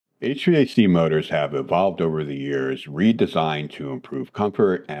HVAC motors have evolved over the years, redesigned to improve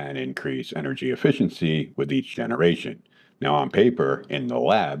comfort and increase energy efficiency with each generation. Now, on paper, in the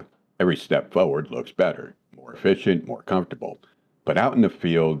lab, every step forward looks better, more efficient, more comfortable. But out in the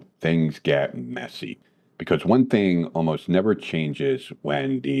field, things get messy. Because one thing almost never changes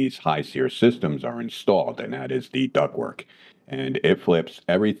when these high SEER systems are installed, and that is the ductwork. And it flips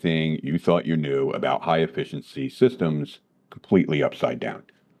everything you thought you knew about high efficiency systems completely upside down.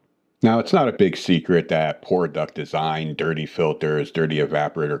 Now, it's not a big secret that poor duct design, dirty filters, dirty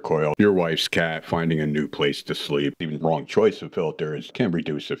evaporator coil, your wife's cat finding a new place to sleep, even wrong choice of filters can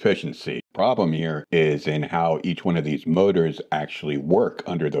reduce efficiency. Problem here is in how each one of these motors actually work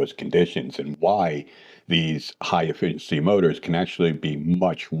under those conditions and why these high efficiency motors can actually be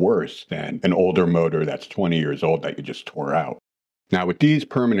much worse than an older motor that's 20 years old that you just tore out. Now, with these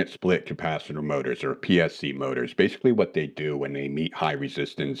permanent split capacitor motors, or PSC motors, basically what they do when they meet high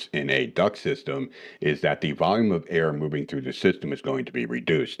resistance in a duct system is that the volume of air moving through the system is going to be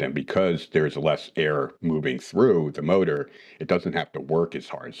reduced. And because there's less air moving through the motor, it doesn't have to work as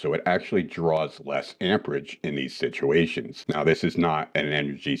hard. So it actually draws less amperage in these situations. Now, this is not an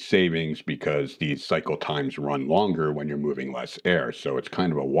energy savings because these cycle times run longer when you're moving less air. So it's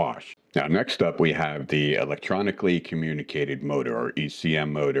kind of a wash. Now, next up, we have the electronically communicated motor, or ECM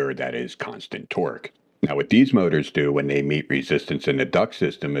motor, that is constant torque. Now, what these motors do when they meet resistance in the duct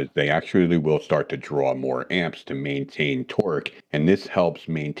system is they actually will start to draw more amps to maintain torque, and this helps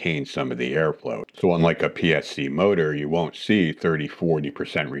maintain some of the airflow. So unlike a PSC motor, you won't see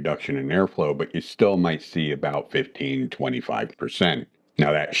 30–40% reduction in airflow, but you still might see about 15–25%.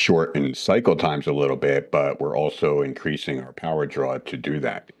 Now, that shortens cycle times a little bit, but we're also increasing our power draw to do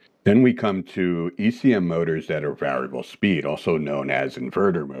that. Then we come to ECM motors that are variable speed, also known as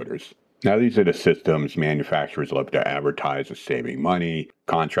inverter motors. Now, these are the systems manufacturers love to advertise as saving money.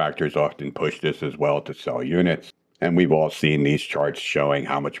 Contractors often push this as well to sell units. And we've all seen these charts showing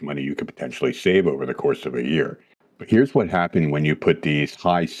how much money you could potentially save over the course of a year. But here's what happened when you put these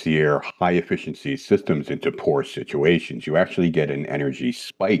high SEER, high efficiency systems into poor situations. You actually get an energy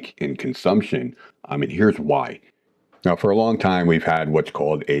spike in consumption. And here's why. Now, for a long time, we've had what's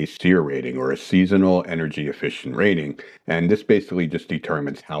called a SEER rating, or a seasonal energy efficient rating. And this basically just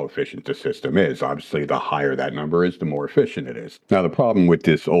determines how efficient the system is. Obviously, the higher that number is, the more efficient it is. Now, the problem with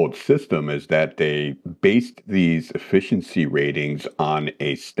this old system is that they based these efficiency ratings on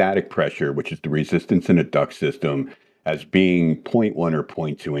a static pressure, which is the resistance in a duct system, as being 0.1 or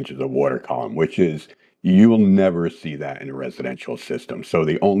 0.2 inches of water column, which is you'll never see that in a residential system. So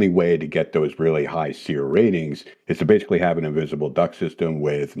the only way to get those really high SEER ratings is to basically have an invisible duct system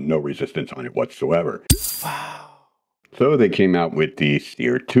with no resistance on it whatsoever. Wow. So they came out with the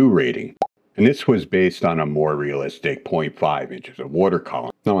SEER2 rating. And this was based on a more realistic 0.5 inches of water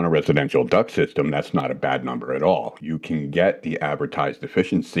column. Now, on a residential duct system, that's not a bad number at all. You can get the advertised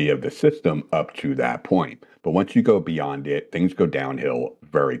efficiency of the system up to that point. But once you go beyond it, things go downhill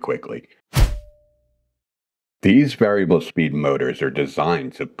very quickly. These variable speed motors are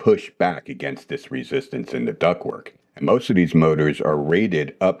designed to push back against this resistance in the ductwork. And most of these motors are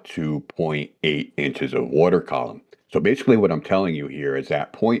rated up to 0.8 inches of water column. So basically what I'm telling you here is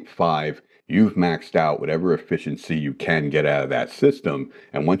at 0.5, you've maxed out whatever efficiency you can get out of that system.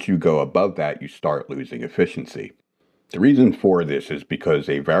 And once you go above that, you start losing efficiency. The reason for this is because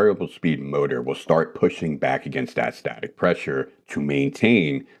a variable speed motor will start pushing back against that static pressure to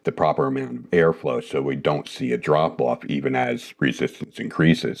maintain the proper amount of airflow so we don't see a drop off even as resistance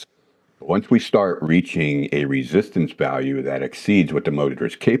increases. But once we start reaching a resistance value that exceeds what the motor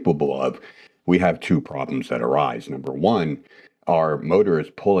is capable of, we have two problems that arise. Number one, our motor is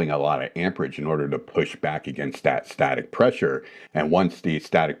pulling a lot of amperage in order to push back against that static pressure. And once the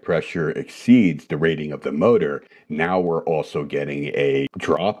static pressure exceeds the rating of the motor, now we're also getting a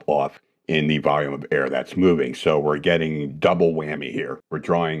drop off in the volume of air that's moving. So we're getting double whammy here. We're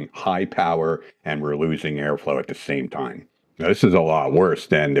drawing high power and we're losing airflow at the same time. Now, this is a lot worse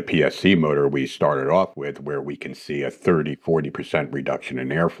than the PSC motor we started off with, where we can see a 30–40% reduction in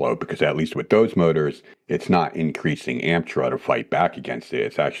airflow, because at least with those motors, it's not increasing amp draw to fight back against it.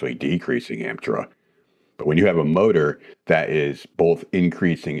 It's actually decreasing amp draw. But when you have a motor that is both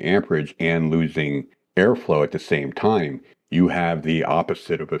increasing amperage and losing airflow at the same time, you have the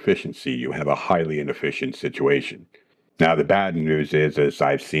opposite of efficiency. You have a highly inefficient situation. Now, the bad news is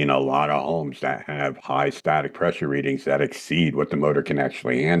I've seen a lot of homes that have high static pressure readings that exceed what the motor can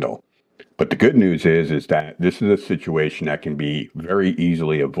actually handle. But the good news is that this is a situation that can be very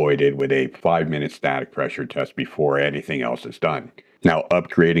easily avoided with a 5-minute static pressure test before anything else is done. Now,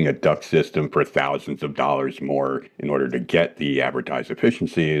 upgrading a duct system for thousands of dollars more in order to get the advertised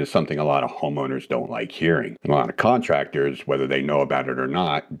efficiency is something a lot of homeowners don't like hearing. And a lot of contractors, whether they know about it or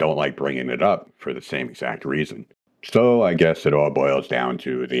not, don't like bringing it up for the same exact reason. So I guess it all boils down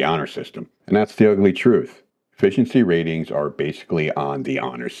to the honor system. And that's the ugly truth. Efficiency ratings are basically on the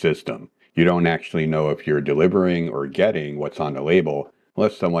honor system. You don't actually know if you're delivering or getting what's on the label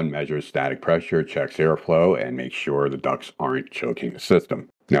unless someone measures static pressure, checks airflow, and makes sure the ducts aren't choking the system.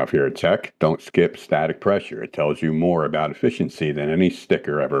 Now, if you're a tech, don't skip static pressure. It tells you more about efficiency than any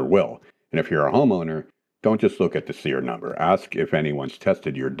sticker ever will. And if you're a homeowner, don't just look at the SEER number. Ask if anyone's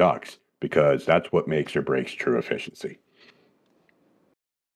tested your ducts, because that's what makes or breaks true efficiency.